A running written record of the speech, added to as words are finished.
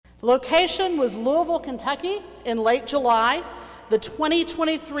The location was Louisville, Kentucky in late July, the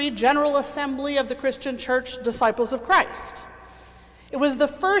 2023 General Assembly of the Christian Church Disciples of Christ. It was the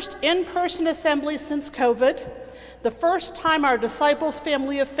first in-person assembly since COVID, the first time our Disciples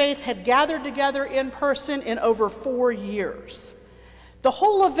family of faith had gathered together in person in over 4 years. The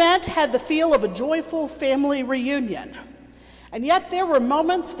whole event had the feel of a joyful family reunion, and yet there were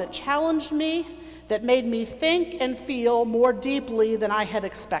moments that challenged me, that made me think and feel more deeply than I had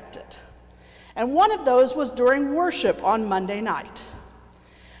expected. And one of those was during worship on Monday night.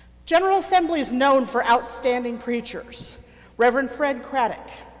 General Assembly is known for outstanding preachers. Reverend Fred Craddock,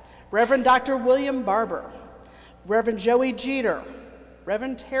 Reverend Dr. William Barber, Reverend Joey Jeter,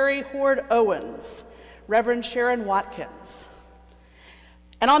 Reverend Terry Hord Owens, Reverend Sharon Watkins.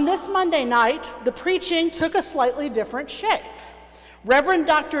 And on this Monday night, the preaching took a slightly different shape. Reverend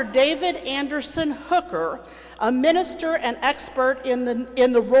Dr. David Anderson Hooker, a minister and expert in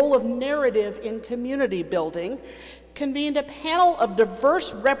the role of narrative in community building, convened a panel of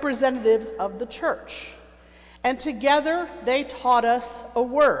diverse representatives of the church. And together they taught us a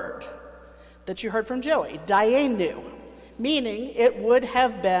word that you heard from Joey, Dayenu, meaning it would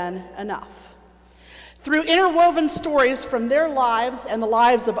have been enough. Through interwoven stories from their lives and the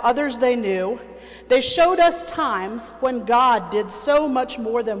lives of others they knew, they showed us times when God did so much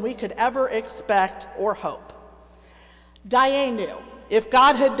more than we could ever expect or hope. Dayenu, if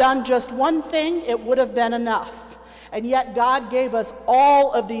God had done just one thing, it would have been enough. And yet God gave us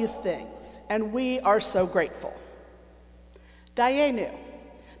all of these things, and we are so grateful. Dayenu,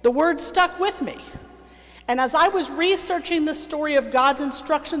 the word stuck with me. And as I was researching the story of God's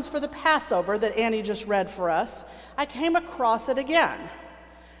instructions for the Passover that Annie just read for us, I came across it again.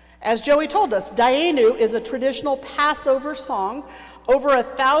 As Joey told us, Dayenu is a traditional Passover song over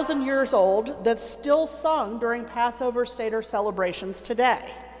 1,000 years old that's still sung during Passover Seder celebrations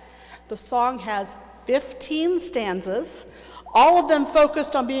today. The song has 15 stanzas, all of them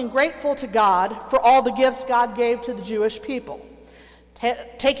focused on being grateful to God for all the gifts God gave to the Jewish people,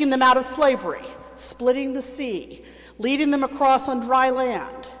 taking them out of slavery, splitting the sea, leading them across on dry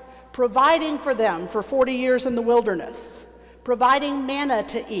land, providing for them for 40 years in the wilderness, providing manna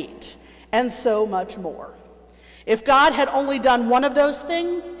to eat, and so much more. If God had only done one of those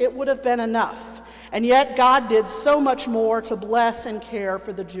things, it would have been enough. And yet God did so much more to bless and care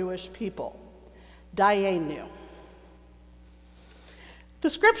for the Jewish people. Dayenu. The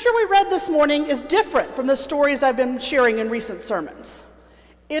scripture we read this morning is different from the stories I've been sharing in recent sermons.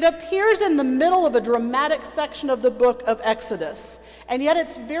 It appears in the middle of a dramatic section of the book of Exodus, and yet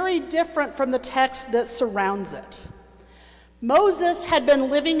it's very different from the text that surrounds it. Moses had been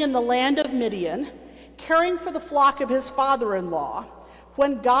living in the land of Midian, caring for the flock of his father-in-law,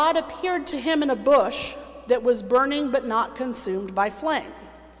 when God appeared to him in a bush that was burning but not consumed by flame.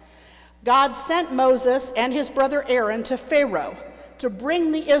 God sent Moses and his brother Aaron to Pharaoh to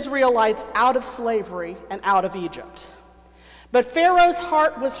bring the Israelites out of slavery and out of Egypt. But Pharaoh's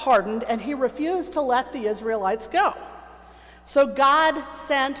heart was hardened, and he refused to let the Israelites go. So God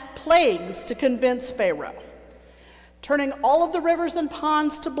sent plagues to convince Pharaoh, turning all of the rivers and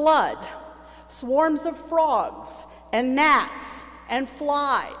ponds to blood, swarms of frogs and gnats and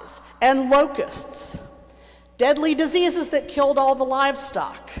flies and locusts, deadly diseases that killed all the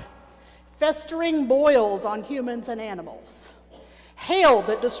livestock, festering boils on humans and animals, hail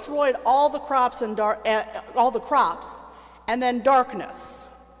that destroyed all the crops and then darkness.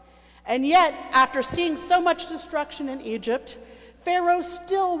 And yet, after seeing so much destruction in Egypt, Pharaoh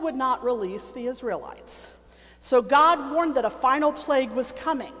still would not release the Israelites. So God warned that a final plague was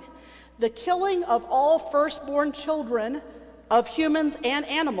coming, the killing of all firstborn children of humans and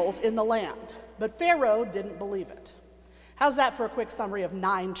animals in the land. But Pharaoh didn't believe it. How's that for a quick summary of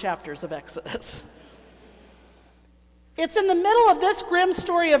 9 chapters of Exodus? It's in the middle of this grim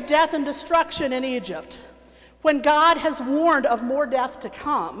story of death and destruction in Egypt, when God has warned of more death to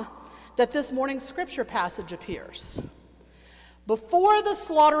come, that this morning's scripture passage appears. Before the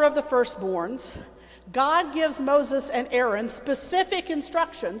slaughter of the firstborns, God gives Moses and Aaron specific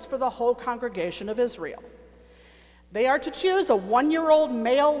instructions for the whole congregation of Israel. They are to choose a 1-year-old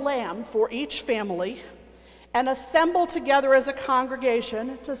male lamb for each family and assemble together as a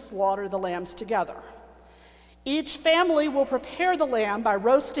congregation to slaughter the lambs together. Each family will prepare the lamb by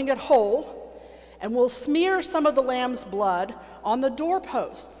roasting it whole, and will smear some of the lamb's blood on the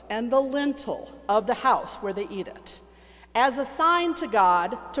doorposts and the lintel of the house where they eat it, as a sign to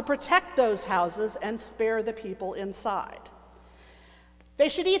God to protect those houses and spare the people inside. They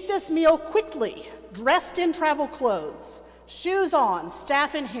should eat this meal quickly, dressed in travel clothes, shoes on,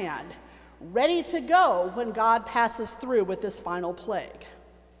 staff in hand, ready to go when God passes through with this final plague.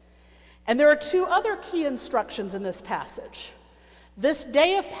 And there are two other key instructions in this passage. This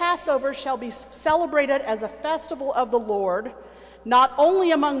day of Passover shall be celebrated as a festival of the Lord, not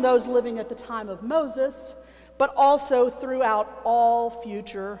only among those living at the time of Moses, but also throughout all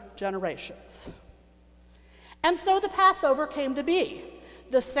future generations. And so the Passover came to be,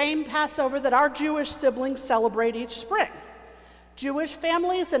 the same Passover that our Jewish siblings celebrate each spring. Jewish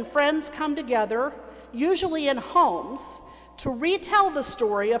families and friends come together, usually in homes, to retell the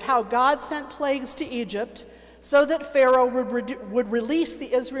story of how God sent plagues to Egypt so that Pharaoh would release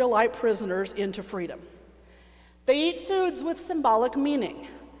the Israelite prisoners into freedom. They eat foods with symbolic meaning.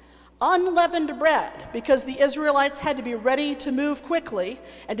 Unleavened bread, because the Israelites had to be ready to move quickly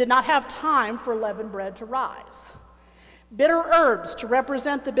and did not have time for leavened bread to rise. Bitter herbs to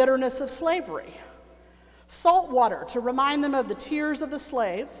represent the bitterness of slavery. Salt water to remind them of the tears of the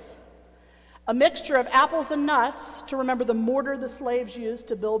slaves. A mixture of apples and nuts to remember the mortar the slaves used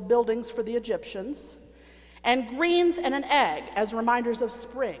to build buildings for the Egyptians. And greens and an egg as reminders of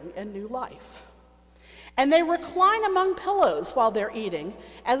spring and new life. And they recline among pillows while they're eating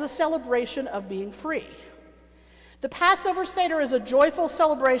as a celebration of being free. The Passover Seder is a joyful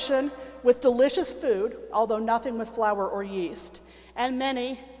celebration with delicious food, although nothing with flour or yeast, and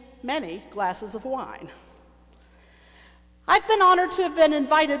many, many glasses of wine. I've been honored to have been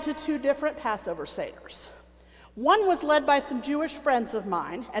invited to two different Passover Seders. One was led by some Jewish friends of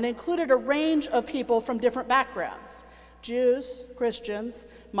mine and included a range of people from different backgrounds: Jews, Christians,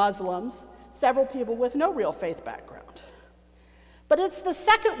 Muslims, several people with no real faith background. But it's the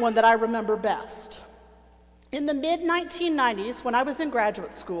second one that I remember best. In the mid-1990s, when I was in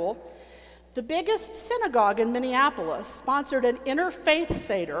graduate school, the biggest synagogue in Minneapolis sponsored an interfaith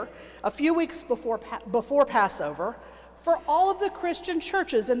Seder a few weeks before Passover for all of the Christian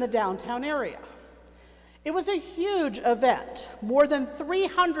churches in the downtown area. It was a huge event. More than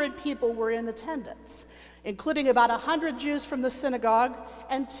 300 people were in attendance, including about 100 Jews from the synagogue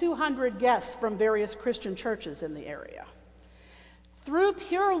and 200 guests from various Christian churches in the area. Through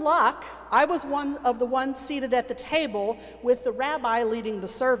pure luck, I was one of the ones seated at the table with the rabbi leading the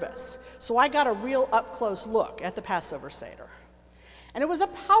service, so I got a real up-close look at the Passover Seder. And it was a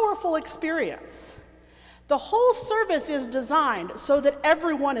powerful experience. The whole service is designed so that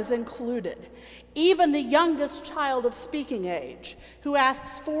everyone is included, even the youngest child of speaking age, who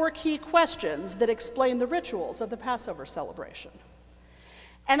asks 4 key questions that explain the rituals of the Passover celebration.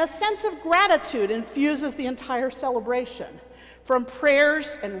 And a sense of gratitude infuses the entire celebration, from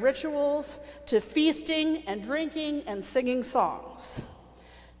prayers and rituals to feasting and drinking and singing songs.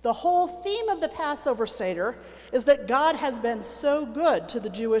 The whole theme of the Passover Seder is that God has been so good to the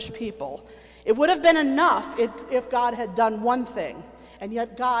Jewish people. It would have been enough if God had done one thing, and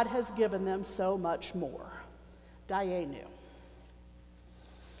yet God has given them so much more. Dayenu.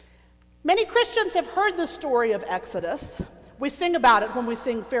 Many Christians have heard the story of Exodus. We sing about it when we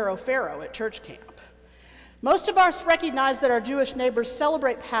sing Pharaoh, Pharaoh at church camp. Most of us recognize that our Jewish neighbors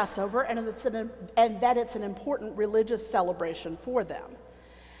celebrate Passover and that it's an important religious celebration for them.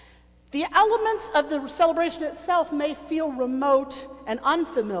 The elements of the celebration itself may feel remote and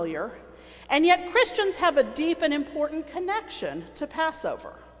unfamiliar, and yet Christians have a deep and important connection to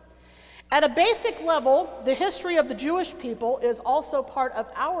Passover. At a basic level, the history of the Jewish people is also part of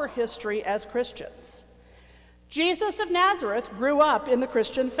our history as Christians. Jesus of Nazareth grew up in the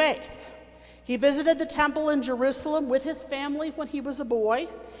Christian faith. He visited the temple in Jerusalem with his family when he was a boy,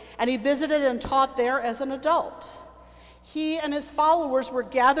 and he visited and taught there as an adult. He and his followers were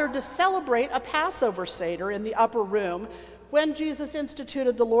gathered to celebrate a Passover Seder in the upper room when Jesus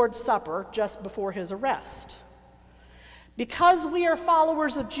instituted the Lord's Supper just before his arrest. Because we are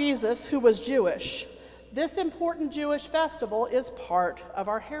followers of Jesus, who was Jewish, this important Jewish festival is part of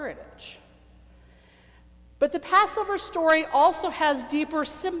our heritage. But the Passover story also has deeper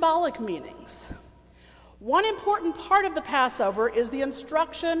symbolic meanings. One important part of the Passover is the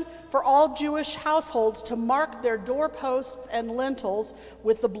instruction for all Jewish households to mark their doorposts and lintels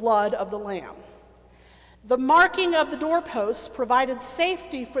with the blood of the Lamb. The marking of the doorposts provided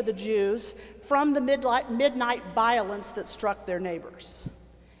safety for the Jews from the midnight violence that struck their neighbors.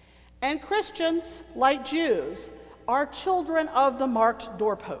 And Christians, like Jews, are children of the marked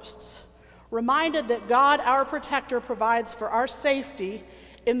doorposts, reminded that God, our protector, provides for our safety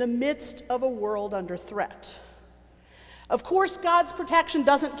in the midst of a world under threat. Of course, God's protection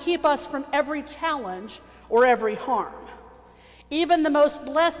doesn't keep us from every challenge or every harm. Even the most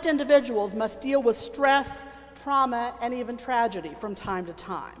blessed individuals must deal with stress, trauma, and even tragedy from time to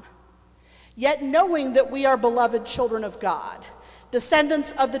time. Yet knowing that we are beloved children of God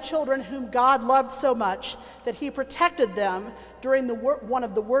descendants of the children whom God loved so much that he protected them during one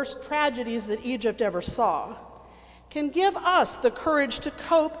of the worst tragedies that Egypt ever saw, can give us the courage to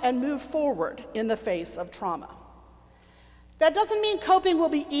cope and move forward in the face of trauma. That doesn't mean coping will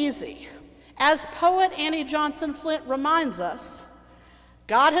be easy. As poet Annie Johnson Flint reminds us,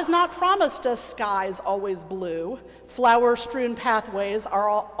 God has not promised us skies always blue, flower-strewn pathways are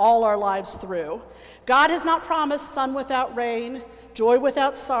all our lives through. God has not promised sun without rain, joy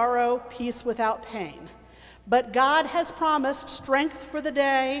without sorrow, peace without pain. But God has promised strength for the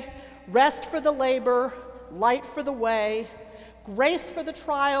day, rest for the labor, light for the way, grace for the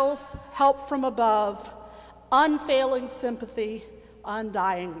trials, help from above, unfailing sympathy,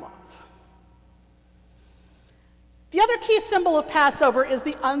 undying love. The other key symbol of Passover is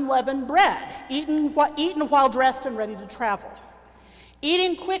the unleavened bread, eaten while dressed and ready to travel.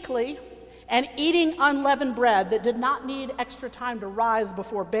 Eating quickly and eating unleavened bread that did not need extra time to rise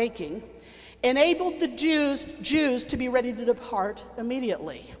before baking enabled the Jews to be ready to depart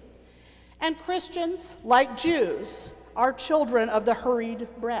immediately. And Christians, like Jews, are children of the hurried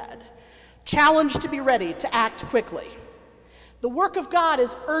bread, challenged to be ready to act quickly. The work of God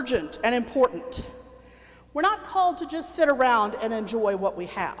is urgent and important. We're not called to just sit around and enjoy what we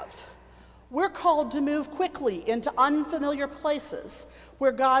have. We're called to move quickly into unfamiliar places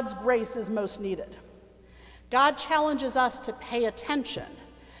where God's grace is most needed. God challenges us to pay attention,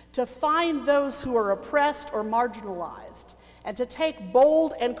 to find those who are oppressed or marginalized, and to take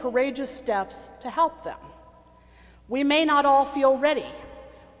bold and courageous steps to help them. We may not all feel ready.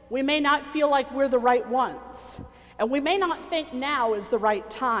 We may not feel like we're the right ones, and we may not think now is the right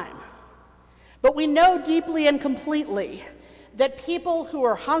time. But we know deeply and completely that people who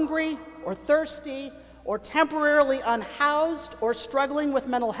are hungry or thirsty or temporarily unhoused or struggling with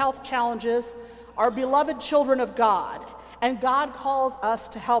mental health challenges are beloved children of God, and God calls us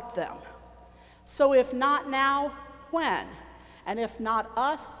to help them. So if not now, when? And if not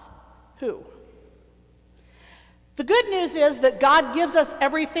us, who? The good news is that God gives us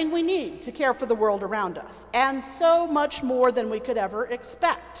everything we need to care for the world around us, and so much more than we could ever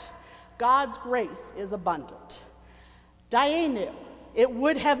expect. God's grace is abundant. Dayenu, it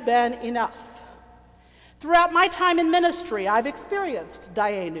would have been enough. Throughout my time in ministry, I've experienced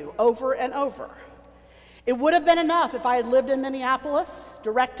Dayenu over and over. It would have been enough if I had lived in Minneapolis,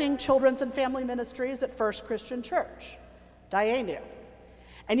 directing children's and family ministries at First Christian Church. Dayenu.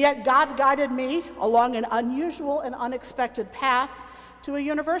 And yet God guided me along an unusual and unexpected path to a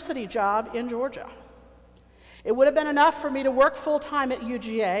university job in Georgia. It would have been enough for me to work full-time at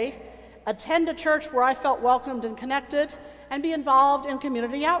UGA, attend a church where I felt welcomed and connected, and be involved in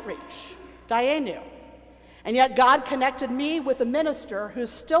community outreach. Dayenu. And yet God connected me with a minister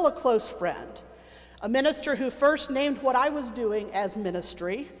who's still a close friend, a minister who first named what I was doing as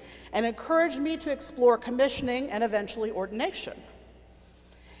ministry and encouraged me to explore commissioning and eventually ordination.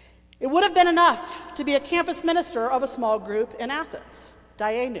 It would have been enough to be a campus minister of a small group in Athens,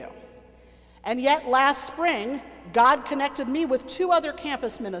 Dayenu. And yet last spring, God connected me with two other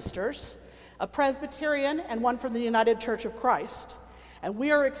campus ministers, a Presbyterian and one from the United Church of Christ. And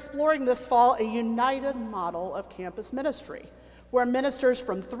we are exploring this fall a united model of campus ministry, where ministers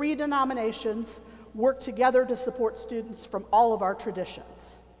from 3 denominations work together to support students from all of our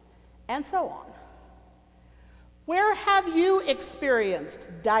traditions, and so on. Where have you experienced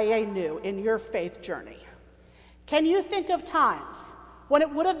Dayenu in your faith journey? Can you think of times when it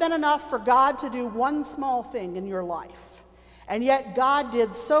would have been enough for God to do one small thing in your life, and yet God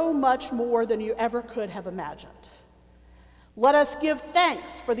did so much more than you ever could have imagined? Let us give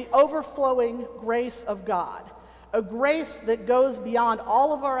thanks for the overflowing grace of God, a grace that goes beyond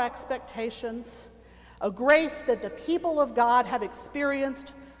all of our expectations, a grace that the people of God have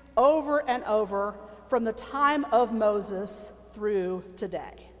experienced over and over from the time of Moses through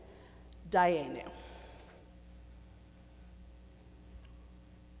today. Dayenu.